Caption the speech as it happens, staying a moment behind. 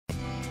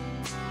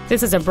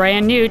This is a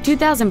brand new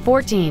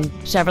 2014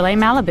 Chevrolet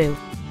Malibu.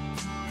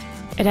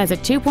 It has a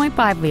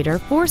 2.5-liter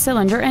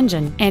four-cylinder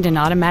engine and an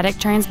automatic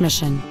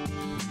transmission.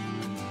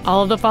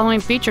 All of the following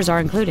features are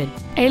included: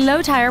 a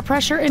low tire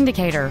pressure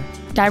indicator,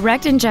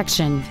 direct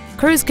injection,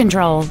 cruise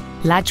control,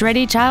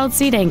 latch-ready child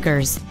seat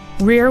anchors,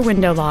 rear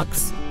window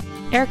locks,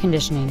 air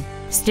conditioning,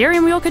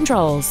 steering wheel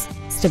controls,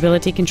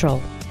 stability control,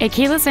 a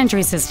keyless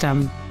entry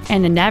system,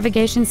 and the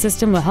navigation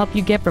system will help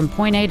you get from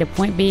point A to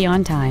point B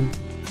on time.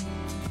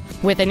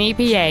 With an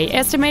EPA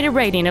estimated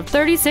rating of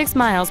 36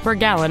 miles per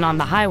gallon on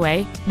the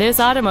highway, this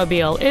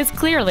automobile is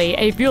clearly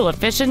a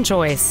fuel-efficient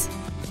choice.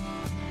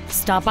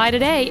 Stop by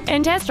today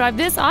and test drive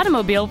this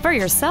automobile for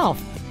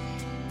yourself.